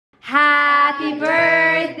Happy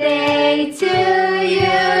birthday to you.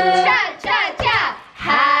 Cha cha cha.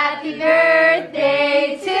 Happy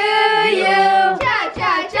birthday to you. Cha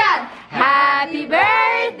cha cha. Happy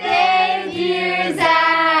birthday, dear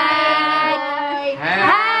Zack.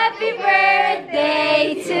 Happy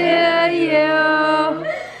birthday to you.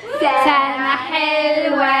 سنة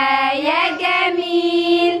حلوة يا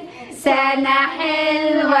جميل. سنة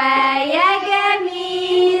حلوة يا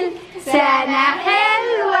جميل. سنة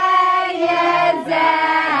حلوة يا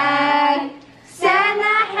زاك.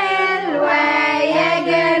 سنة حلوة يا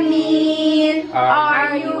جميل.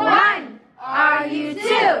 Are you one? Are you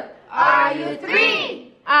two? Are you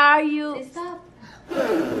three? Are you... Stop.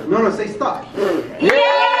 No, say stop. Yay!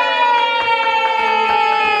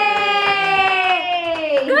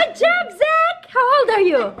 Good job, Zack. How old are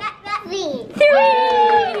you? 3.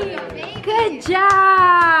 Good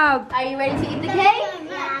job. Are you ready to eat the cake?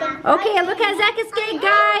 Okay, look at Zack's cake,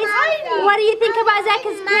 guys. What do you think about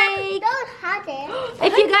Zack's cake?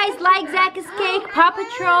 If you guys like Zack's cake, Paw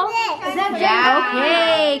Patrol.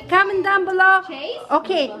 Okay, comment down below.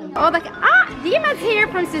 Okay. Oh, look. Dima's here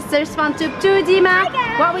from Sisters Fun Tube 2. Dima,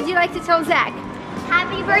 what would you like to tell Zack?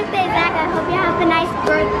 Happy birthday, Zack. I hope you have a nice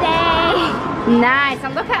birthday. Nice.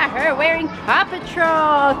 And look at her wearing Paw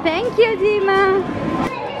Patrol. Thank you, Dima.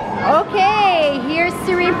 Okay, here's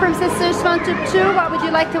Serene from Sisters Fun Tube 2. What would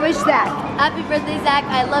you like to wish Zack? Happy birthday, Zack.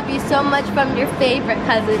 I love you so much from your favorite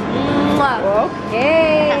cousin. Mwah.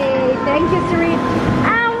 Okay, thank you, Serene.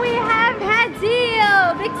 And we have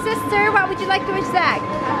Hadil, big sister. What would you like to wish Zack?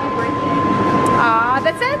 Happy birthday.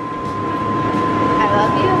 That's it? I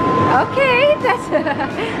love you. Okay, that's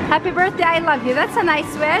happy birthday, I love you. That's a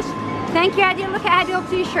nice wish. Thank you, Hadil. Look at Hadil's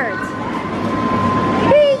t-shirt.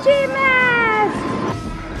 PJ Masks.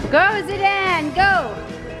 Go, Zidane, go.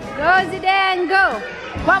 Go, Zidane, go.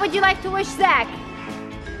 What would you like to wish Zack? I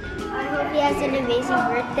hope he has an amazing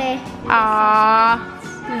birthday. Aww,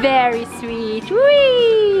 very sweet.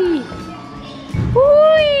 Whee!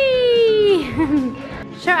 Whee!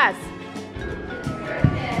 Show us.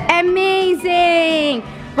 Amazing!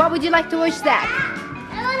 What would you like to wish Zack? A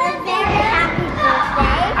very happy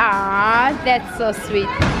birthday. Ah, that's so sweet.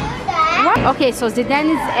 What? Okay, so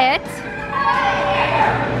Zidane is it.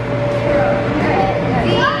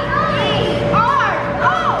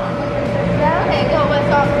 Okay, go. What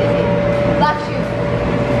song is it? Black shoe.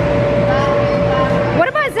 What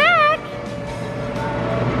about Zack?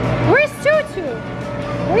 Where's Tutu?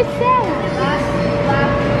 Where's Zack?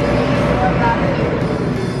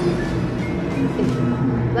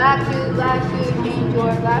 Black shoe, change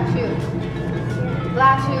your black shoe.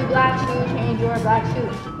 Black shoe, change your black shoe.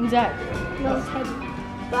 Zack.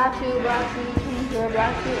 Black shoe, change your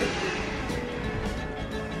black shoe.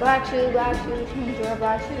 Black shoe, change your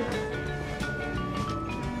black shoe.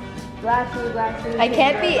 Black shoe. I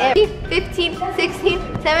can't be 15, 16,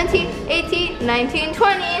 17, 18, 19,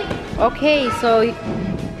 20. Okay, so you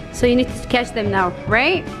need to catch them now,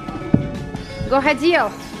 right? Go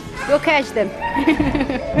Hadil. Go catch them.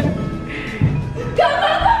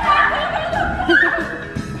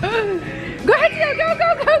 Go Hadil, go.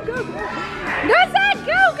 Go Zack,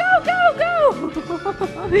 go.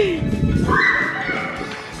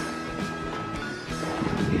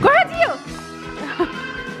 Go Hadil.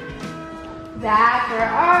 Zack, where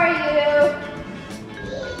are you?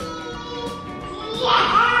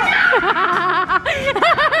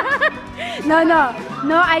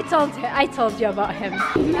 No, I told you about him.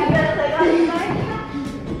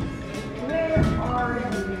 Where are you?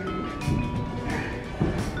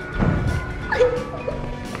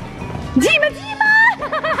 Dima!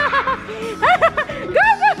 Go!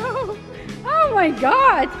 Oh my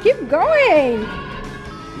God, keep going.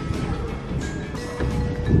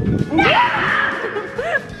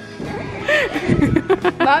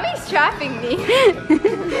 Mommy's trapping me.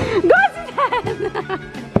 Go, Zidane!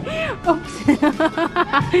 Oops.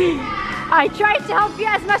 I tried to help you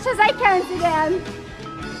as much as I can, Zidane.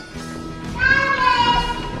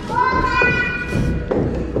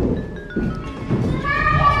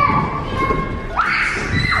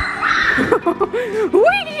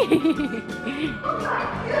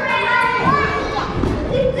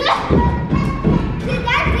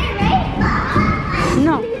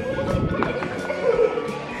 No.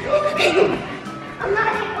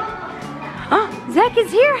 Oh, Zack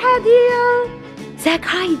is here, Hadil. Zack,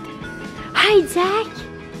 hide. Hide, Zack.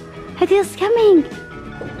 Hadil's coming.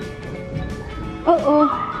 Uh-oh.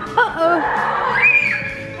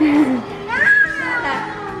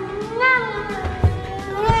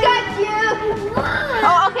 Got you.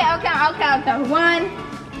 Oh, okay, I'll count. 1,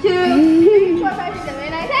 2, 3, 4, 5, 6, 7, 8,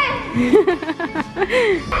 9, 10.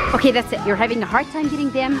 Okay, that's it. You're having a hard time getting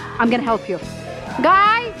them. I'm gonna help you.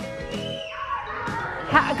 Guys!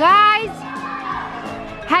 Guys!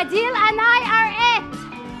 Hadil and I are it!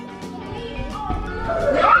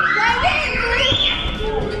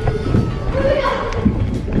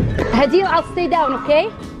 Hadil, I'll stay down, okay?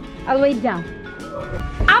 I'll lay down.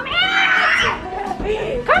 I'm it!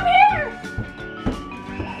 Come here!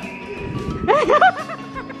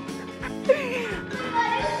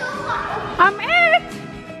 I'm it!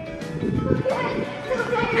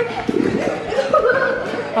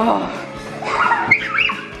 Oh.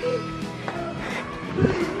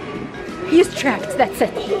 He's trapped, that's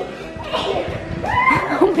it.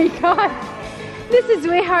 Oh my god. This is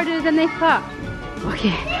way harder than I thought.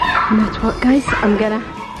 Okay, you know what guys? I'm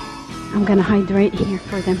gonna hide right here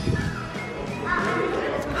for them.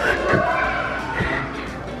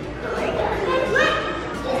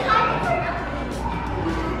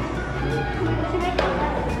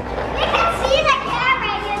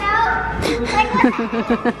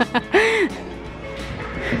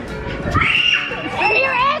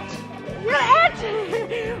 You're it! You're it!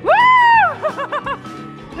 Woo!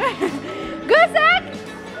 Go Zack!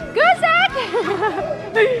 Go Zack!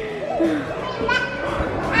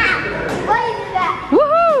 What is that?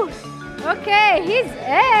 Woohoo! Okay, he's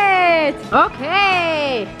it!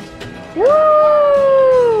 Okay!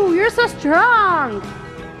 Woo! You're so strong!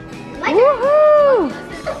 Woohoo!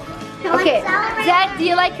 Okay, Zack, do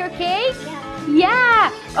you like your cake?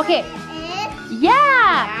 Yeah! Okay.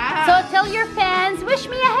 Yeah! So tell your fans, wish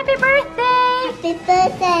me a happy birthday! Happy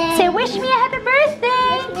birthday! Say, wish me a happy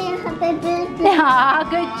birthday! Wish me a happy birthday! Ah,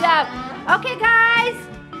 good job! Okay, guys!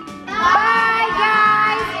 Bye,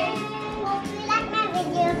 guys! Hope you like my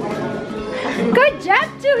video. Good job,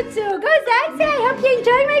 Tutu! Go, Zack! Say, I hope you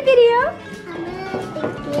enjoyed my video!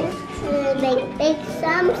 I'm gonna give big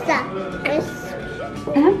thumbs up.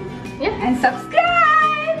 Yeah, and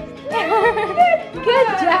subscribe. Good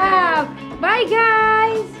job! Bye,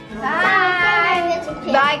 guys! Bye.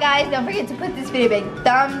 Bye, guys. Don't forget to put this video a big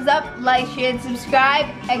thumbs up, like, share, and subscribe,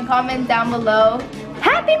 and comment down below.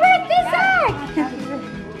 Happy birthday, Zack!